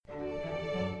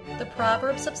The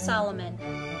Proverbs of Solomon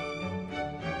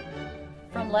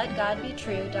from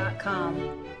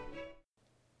LetGodBetrue.com.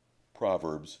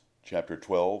 Proverbs chapter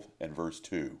 12 and verse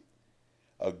 2.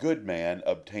 A good man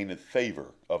obtaineth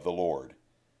favor of the Lord,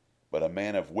 but a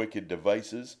man of wicked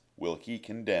devices will he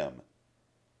condemn.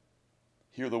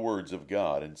 Hear the words of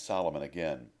God and Solomon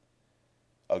again.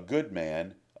 A good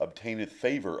man obtaineth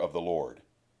favor of the Lord,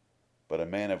 but a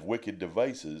man of wicked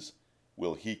devices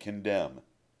will he condemn.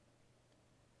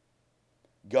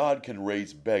 God can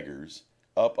raise beggars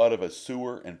up out of a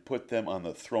sewer and put them on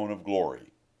the throne of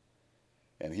glory.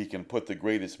 And he can put the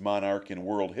greatest monarch in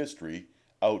world history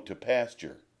out to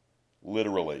pasture,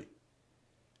 literally.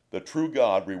 The true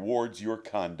God rewards your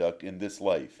conduct in this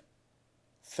life.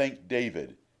 Think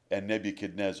David and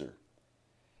Nebuchadnezzar.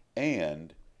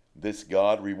 And this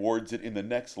God rewards it in the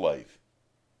next life.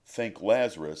 Think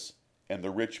Lazarus and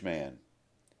the rich man.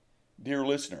 Dear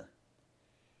listener,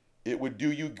 it would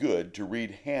do you good to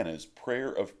read Hannah's prayer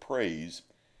of praise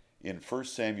in 1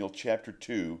 Samuel chapter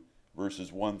 2,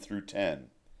 verses 1 through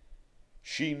 10.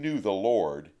 She knew the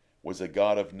Lord was a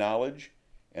God of knowledge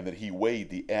and that he weighed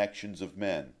the actions of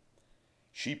men.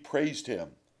 She praised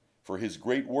him for his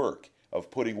great work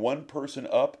of putting one person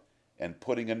up and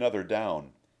putting another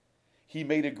down. He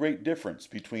made a great difference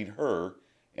between her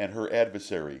and her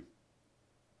adversary.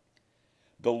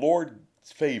 The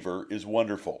Lord's favor is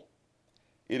wonderful.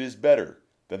 It is better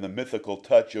than the mythical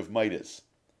touch of Midas,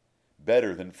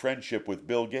 better than friendship with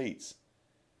Bill Gates,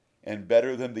 and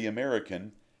better than the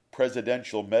American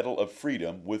Presidential Medal of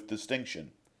Freedom with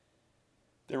distinction.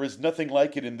 There is nothing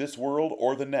like it in this world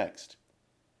or the next.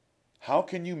 How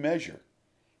can you measure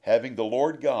having the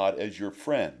Lord God as your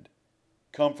friend,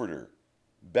 comforter,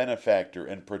 benefactor,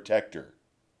 and protector?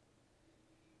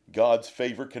 God's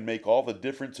favor can make all the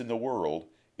difference in the world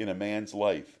in a man's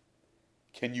life.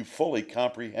 Can you fully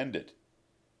comprehend it?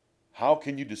 How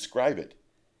can you describe it?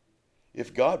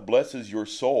 If God blesses your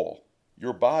soul,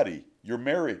 your body, your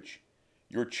marriage,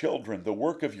 your children, the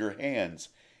work of your hands,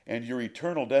 and your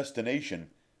eternal destination,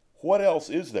 what else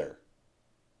is there?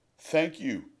 Thank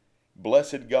you,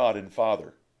 blessed God and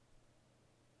Father.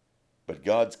 But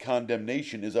God's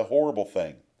condemnation is a horrible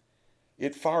thing.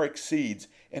 It far exceeds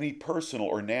any personal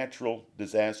or natural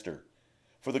disaster,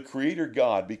 for the Creator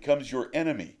God becomes your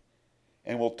enemy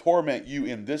and will torment you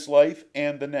in this life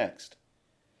and the next.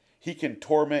 He can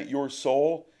torment your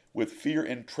soul with fear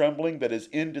and trembling that is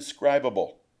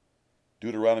indescribable.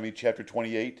 Deuteronomy chapter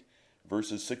 28,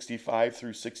 verses 65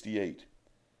 through 68.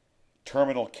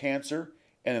 Terminal cancer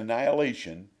and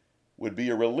annihilation would be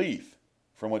a relief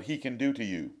from what he can do to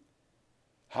you.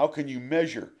 How can you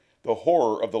measure the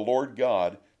horror of the Lord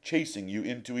God chasing you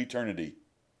into eternity?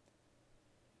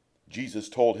 Jesus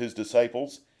told his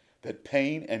disciples that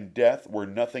pain and death were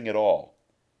nothing at all.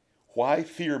 Why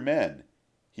fear men?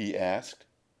 He asked.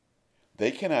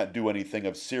 They cannot do anything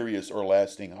of serious or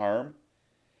lasting harm.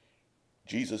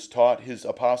 Jesus taught his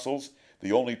apostles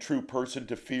the only true person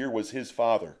to fear was his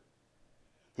Father,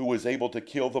 who was able to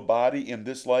kill the body in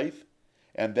this life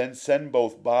and then send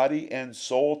both body and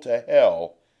soul to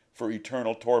hell for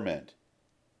eternal torment.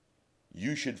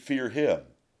 You should fear him,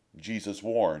 Jesus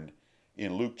warned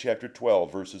in Luke chapter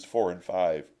 12, verses 4 and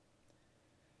 5.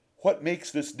 What makes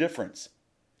this difference?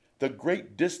 The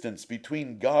great distance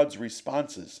between God's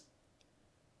responses.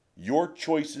 Your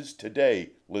choices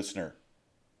today, listener.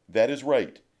 That is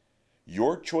right.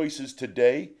 Your choices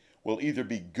today will either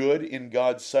be good in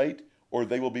God's sight or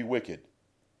they will be wicked.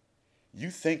 You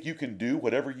think you can do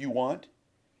whatever you want?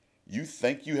 You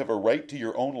think you have a right to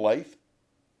your own life?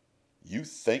 You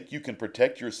think you can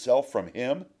protect yourself from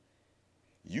him?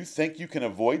 You think you can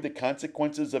avoid the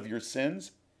consequences of your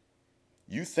sins?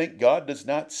 You think God does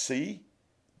not see,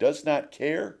 does not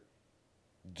care?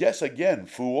 Guess again,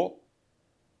 fool.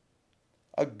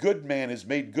 A good man is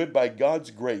made good by God's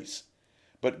grace,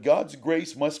 but God's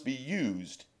grace must be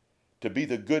used to be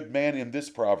the good man in this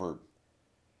proverb.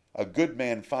 A good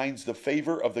man finds the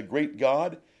favor of the great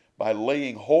God by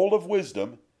laying hold of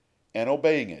wisdom and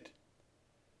obeying it.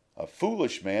 A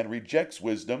foolish man rejects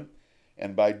wisdom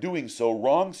and by doing so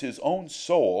wrongs his own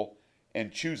soul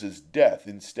and chooses death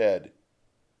instead.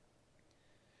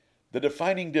 The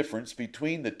defining difference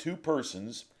between the two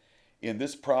persons in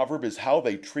this proverb is how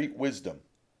they treat wisdom.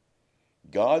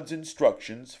 God's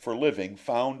instructions for living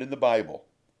found in the Bible.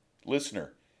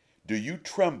 Listener, do you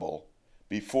tremble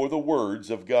before the words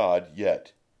of God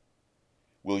yet?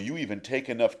 Will you even take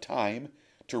enough time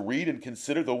to read and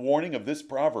consider the warning of this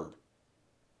proverb?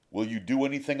 Will you do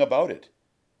anything about it?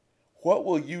 What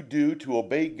will you do to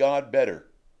obey God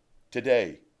better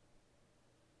today?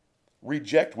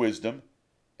 Reject wisdom,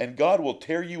 and God will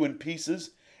tear you in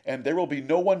pieces and there will be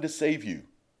no one to save you.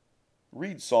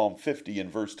 Read Psalm 50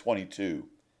 and verse 22.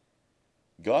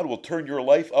 God will turn your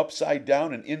life upside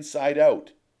down and inside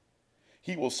out.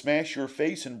 He will smash your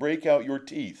face and break out your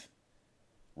teeth.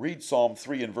 Read Psalm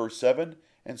 3 and verse 7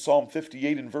 and Psalm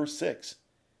 58 and verse 6.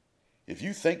 If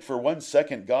you think for 1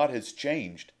 second God has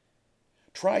changed,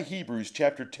 try Hebrews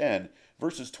chapter 10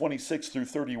 verses 26 through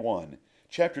 31,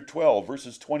 chapter 12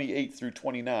 verses 28 through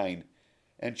 29,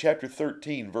 and chapter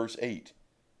 13 verse 8.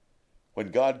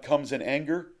 When God comes in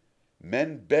anger,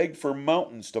 men beg for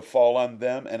mountains to fall on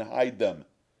them and hide them.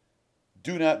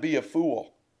 Do not be a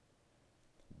fool.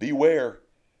 Beware,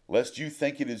 lest you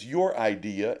think it is your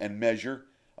idea and measure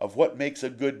of what makes a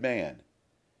good man.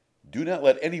 Do not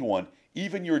let anyone,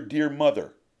 even your dear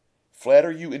mother,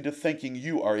 flatter you into thinking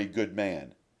you are a good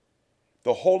man.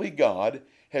 The holy God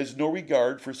has no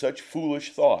regard for such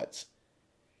foolish thoughts.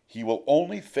 He will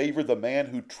only favor the man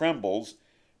who trembles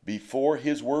before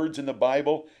his words in the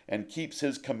Bible and keeps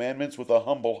his commandments with a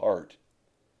humble heart.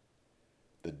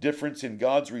 The difference in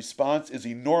God's response is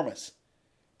enormous.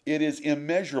 It is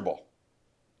immeasurable.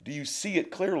 Do you see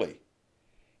it clearly?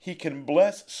 He can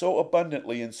bless so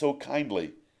abundantly and so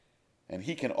kindly, and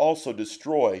he can also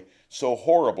destroy so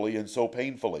horribly and so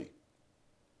painfully.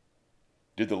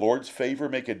 Did the Lord's favor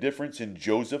make a difference in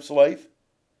Joseph's life?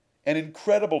 An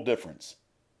incredible difference.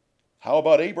 How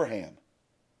about Abraham,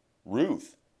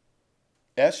 Ruth,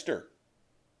 Esther,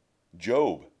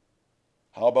 Job?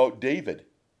 How about David,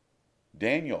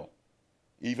 Daniel,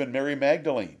 even Mary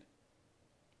Magdalene?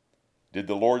 Did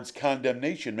the Lord's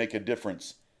condemnation make a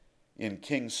difference in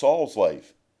King Saul's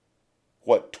life?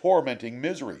 What tormenting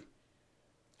misery!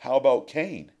 How about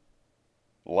Cain,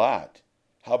 Lot?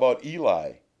 How about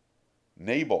Eli,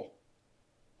 Nabal?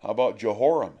 How about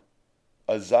Jehoram,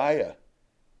 Uzziah,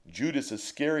 Judas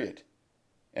Iscariot,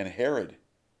 and Herod?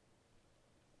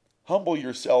 Humble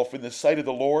yourself in the sight of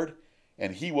the Lord,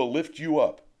 and he will lift you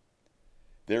up.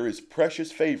 There is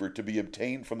precious favor to be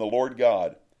obtained from the Lord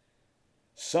God.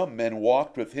 Some men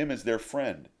walked with him as their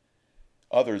friend.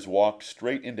 Others walked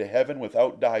straight into heaven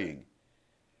without dying.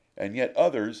 And yet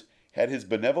others had his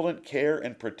benevolent care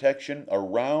and protection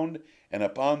around and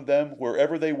upon them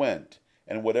wherever they went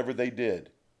and whatever they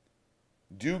did.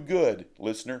 Do good,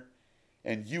 listener,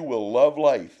 and you will love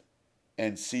life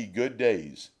and see good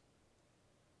days.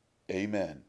 Amen.